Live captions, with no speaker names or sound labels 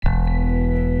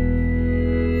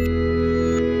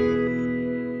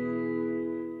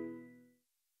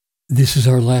This is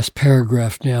our last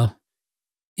paragraph now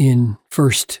in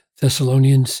 1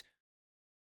 Thessalonians.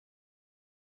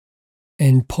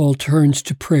 And Paul turns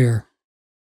to prayer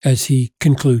as he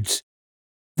concludes.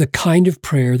 The kind of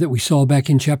prayer that we saw back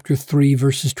in chapter 3,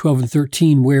 verses 12 and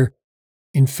 13, where,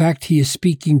 in fact, he is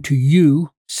speaking to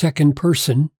you, second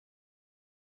person,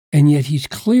 and yet he's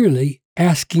clearly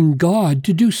asking God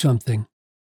to do something.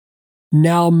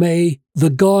 Now may the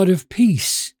God of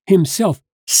peace himself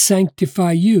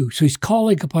sanctify you. So he's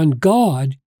calling upon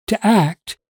God to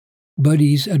act, but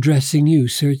he's addressing you.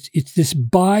 So it's this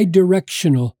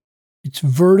bi-directional. It's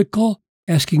vertical,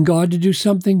 asking God to do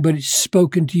something, but it's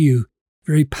spoken to you.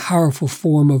 Very powerful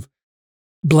form of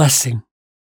blessing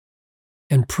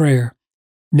and prayer.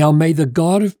 Now may the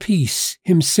God of peace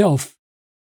himself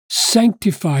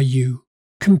sanctify you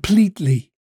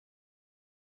completely.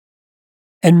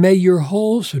 And may your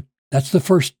whole, so that's the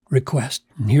first request.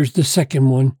 And here's the second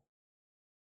one.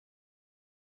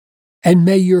 And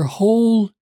may your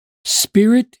whole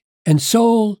spirit and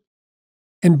soul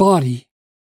and body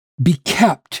be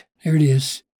kept. There it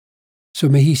is. So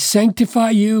may he sanctify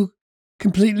you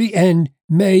completely, and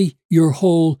may your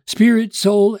whole spirit,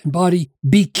 soul, and body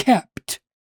be kept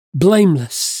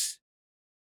blameless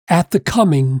at the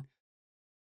coming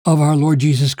of our Lord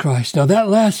Jesus Christ. Now that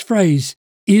last phrase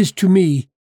is to me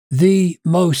the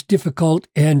most difficult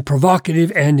and provocative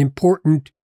and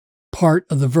important part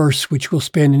of the verse, which we'll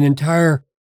spend an entire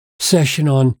session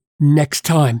on next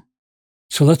time.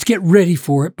 So let's get ready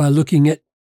for it by looking at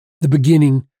the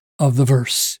beginning of the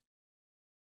verse.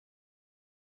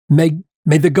 May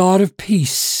the God of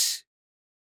peace.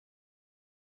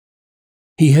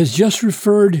 He has just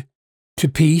referred to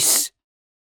peace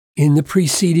in the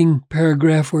preceding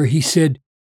paragraph where he said,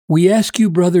 we ask you,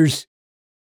 brothers,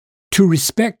 to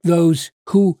respect those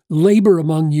who labor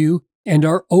among you and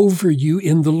are over you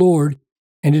in the Lord,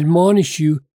 and admonish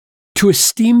you to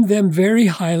esteem them very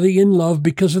highly in love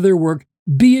because of their work.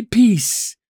 Be at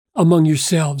peace among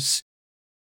yourselves.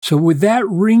 So with that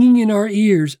ringing in our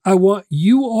ears, I want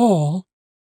you all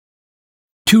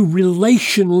to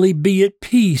relationally be at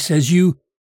peace as you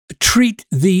treat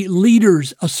the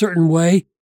leaders a certain way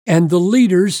and the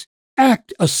leaders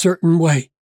act a certain way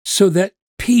so that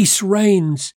peace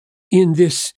reigns in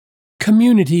this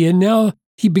community. And now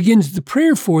he begins the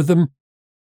prayer for them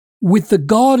with the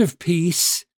God of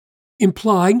peace,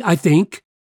 implying, I think,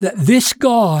 that this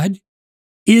God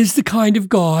is the kind of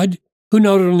God who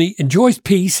not only enjoys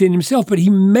peace in himself, but he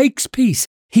makes peace.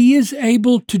 He is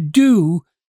able to do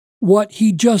what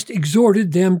he just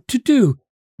exhorted them to do.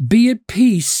 Be at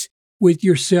peace with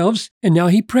yourselves. And now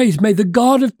he prays, may the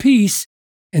God of peace,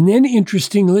 and then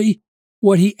interestingly,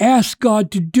 what he asks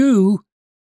God to do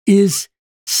is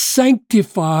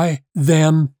sanctify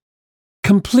them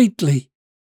completely.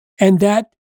 And that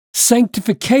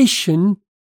sanctification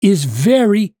is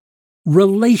very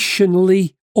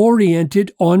relationally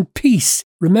oriented on peace.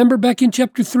 Remember back in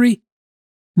chapter 3?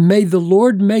 May the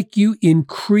Lord make you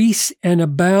increase and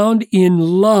abound in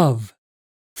love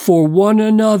for one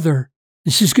another.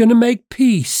 This is going to make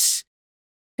peace.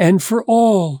 And for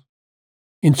all.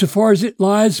 Insofar as it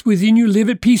lies within you, live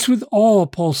at peace with all,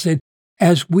 Paul said,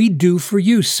 as we do for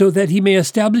you, so that he may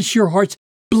establish your hearts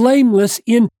blameless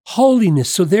in holiness.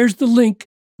 So there's the link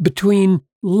between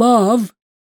love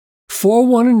for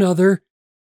one another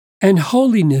and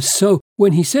holiness. So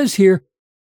when he says here,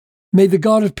 may the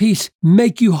God of peace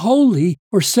make you holy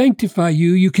or sanctify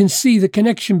you, you can see the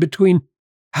connection between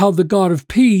how the God of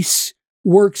peace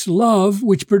works love,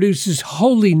 which produces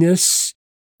holiness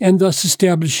and thus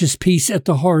establishes peace at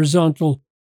the horizontal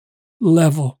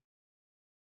level.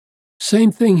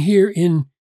 Same thing here in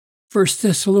 1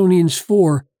 Thessalonians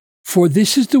 4. For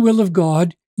this is the will of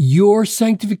God, your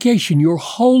sanctification, your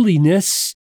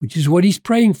holiness, which is what he's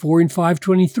praying for in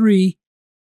 5:23,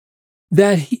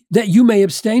 that you may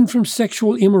abstain from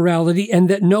sexual immorality and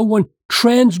that no one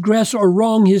transgress or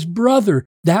wrong his brother.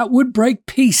 That would break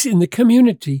peace in the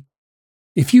community.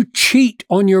 If you cheat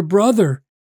on your brother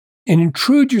and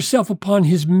intrude yourself upon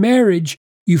his marriage,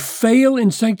 you fail in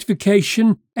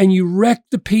sanctification and you wreck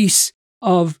the peace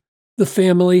of the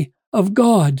family of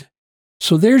God.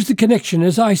 So there's the connection,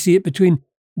 as I see it, between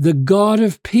the God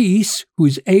of peace, who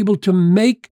is able to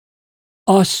make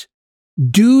us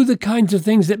do the kinds of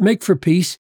things that make for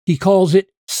peace. He calls it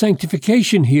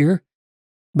sanctification here,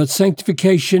 but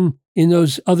sanctification in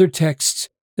those other texts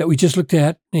that we just looked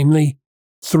at, namely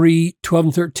 3:12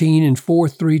 and 13 and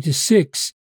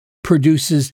 4:3-6,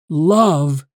 produces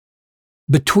love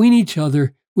between each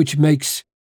other, which makes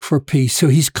for peace. So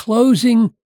he's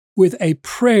closing with a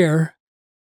prayer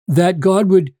that God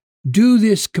would do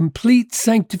this complete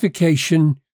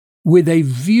sanctification with a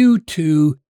view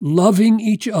to loving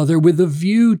each other, with a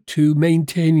view to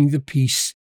maintaining the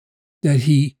peace that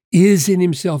he is in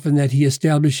himself and that he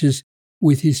establishes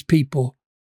with his people.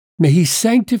 May he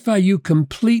sanctify you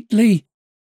completely,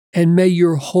 and may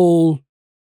your whole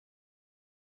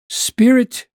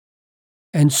spirit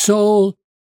and soul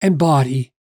and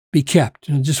body be kept.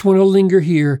 And I just want to linger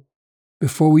here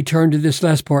before we turn to this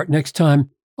last part next time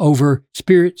over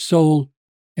spirit, soul,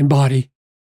 and body.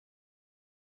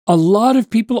 A lot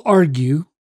of people argue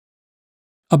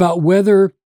about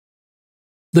whether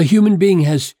the human being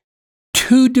has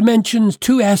two dimensions,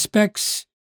 two aspects,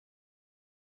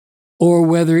 or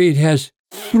whether it has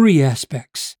three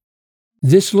aspects.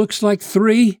 This looks like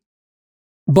three,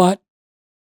 but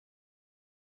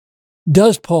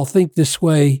does Paul think this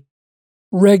way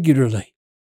regularly?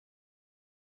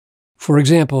 For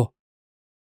example,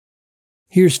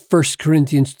 here's 1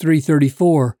 Corinthians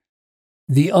 3:34.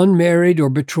 The unmarried or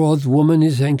betrothed woman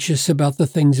is anxious about the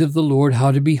things of the Lord,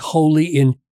 how to be holy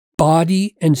in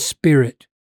body and spirit.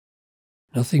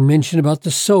 Nothing mentioned about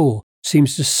the soul.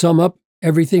 Seems to sum up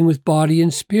everything with body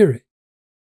and spirit.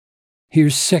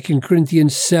 Here's 2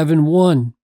 Corinthians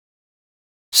 7:1.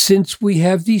 Since we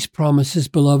have these promises,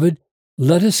 beloved,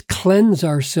 let us cleanse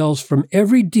ourselves from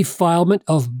every defilement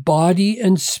of body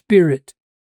and spirit.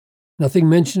 Nothing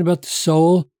mentioned about the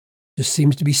soul. Just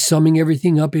seems to be summing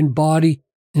everything up in body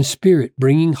and spirit,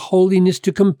 bringing holiness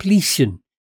to completion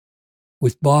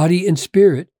with body and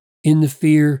spirit in the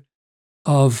fear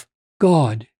of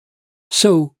God.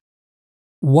 So,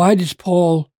 why does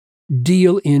Paul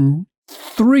deal in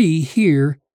three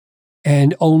here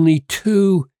and only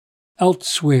two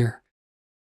elsewhere?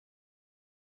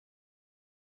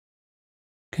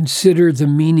 Consider the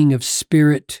meaning of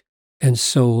spirit and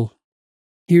soul.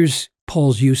 Here's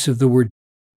Paul's use of the word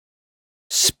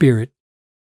spirit.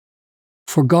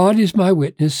 For God is my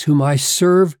witness, whom I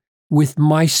serve with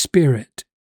my spirit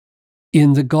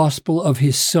in the gospel of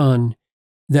his Son,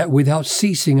 that without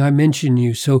ceasing I mention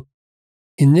you. So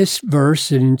in this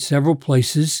verse and in several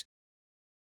places,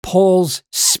 Paul's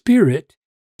spirit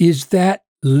is that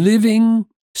living,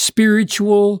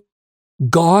 spiritual,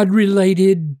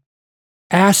 God-related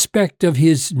aspect of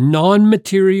his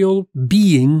non-material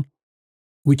being,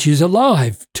 which is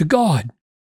alive to God.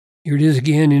 Here it is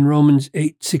again in Romans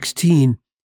 8:16.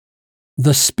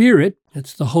 The Spirit,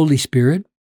 that's the Holy Spirit,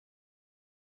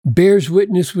 bears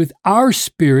witness with our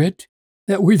spirit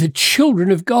that we're the children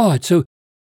of God. So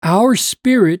our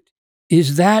spirit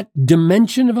is that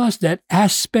dimension of us, that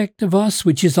aspect of us,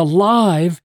 which is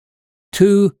alive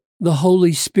to the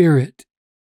Holy Spirit.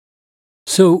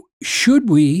 So should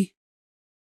we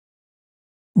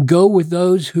go with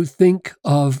those who think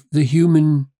of the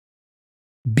human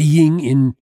being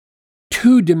in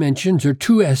two dimensions or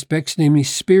two aspects, namely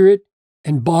spirit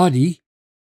and body?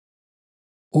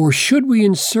 Or should we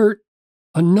insert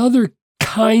another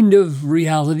kind of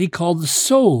reality called the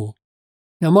soul?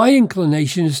 Now, my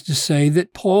inclination is to say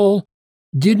that Paul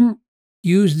didn't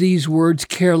use these words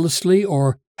carelessly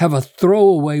or have a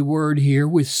throwaway word here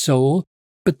with soul,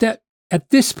 but that at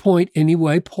this point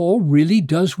anyway, Paul really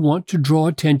does want to draw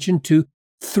attention to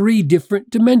three different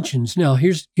dimensions. Now,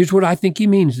 here's what I think he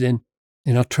means then,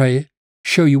 and I'll try to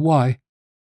show you why.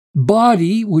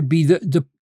 Body would be the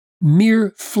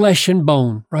mere flesh and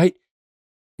bone, right?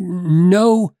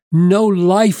 No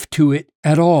life to it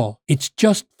at all. It's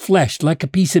just flesh, like a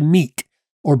piece of meat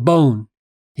or bone.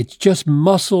 It's just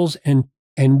muscles and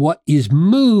what is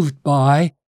moved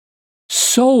by.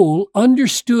 Soul,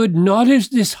 understood not as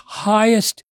this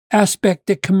highest aspect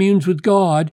that communes with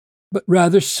God, but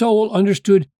rather soul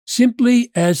understood simply,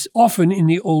 as often in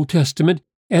the Old Testament,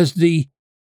 as the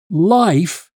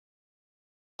life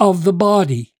of the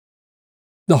body.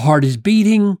 The heart is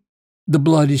beating, the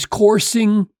blood is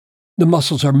coursing, the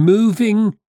muscles are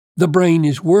moving, the brain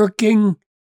is working,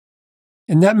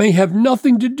 and that may have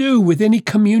nothing to do with any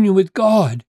communion with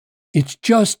God. It's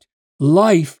just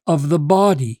life of the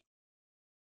body.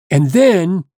 And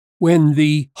then, when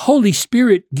the Holy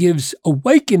Spirit gives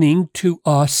awakening to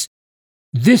us,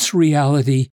 this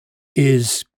reality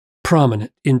is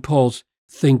prominent in Paul's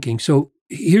thinking. So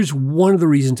here's one of the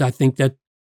reasons I think that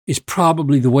is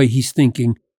probably the way he's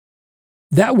thinking.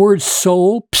 That word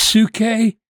soul,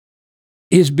 psyche,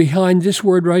 is behind this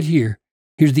word right here.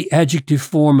 Here's the adjective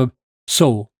form of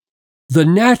soul. The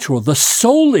natural, the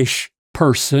soulish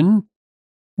person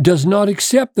does not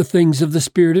accept the things of the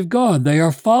Spirit of God. They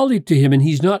are folly to him, and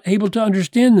he's not able to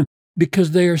understand them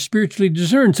because they are spiritually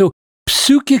discerned. So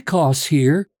psychikos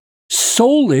here,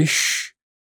 soulish,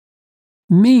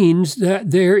 means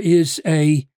that there is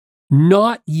a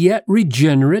not yet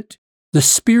regenerate, The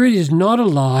spirit is not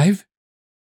alive.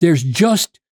 There's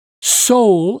just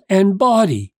soul and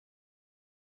body.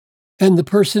 And the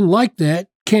person like that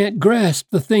can't grasp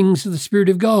the things of the Spirit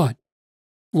of God.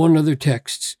 One other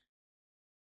text,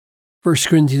 1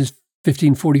 Corinthians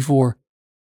 15:44.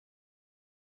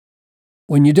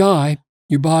 When you die,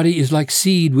 your body is like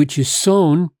seed which is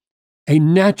sown, a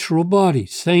natural body.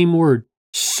 Same word,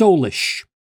 soulish.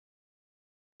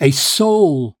 A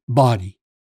soul body.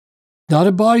 Not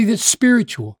a body that's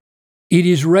spiritual. It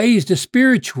is raised a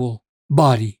spiritual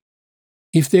body.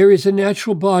 If there is a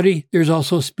natural body, there's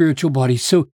also a spiritual body.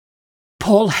 So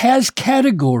Paul has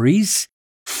categories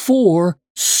for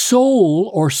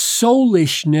soul or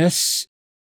soulishness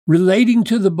relating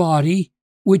to the body,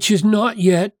 which is not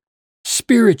yet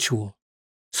spiritual.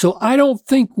 So I don't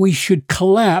think we should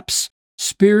collapse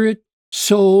spirit,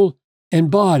 soul,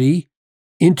 and body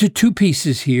into two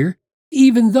pieces here,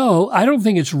 even though I don't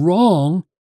think it's wrong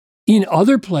in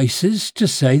other places to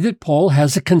say that Paul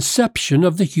has a conception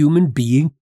of the human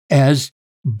being as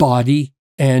body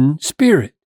and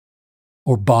spirit,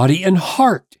 or body and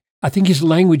heart. I think his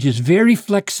language is very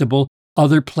flexible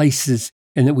other places,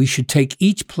 and that we should take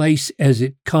each place as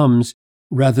it comes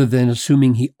rather than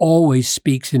assuming he always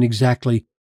speaks in exactly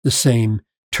the same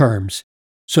terms.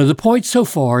 So the point so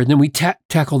far, and then we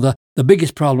tackle the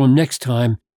biggest problem next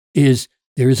time, is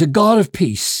there is a God of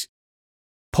peace.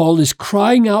 Paul is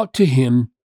crying out to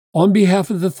him on behalf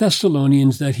of the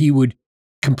Thessalonians that he would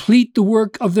complete the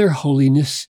work of their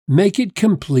holiness, make it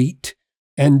complete,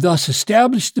 and thus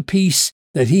establish the peace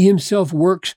that he himself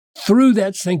works through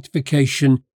that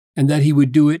sanctification, and that he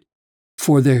would do it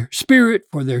for their spirit,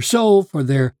 for their soul, for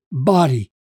their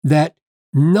body, that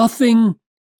nothing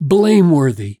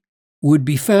blameworthy would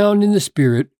be found in the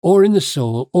spirit or in the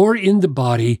soul or in the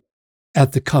body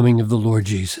at the coming of the Lord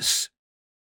Jesus.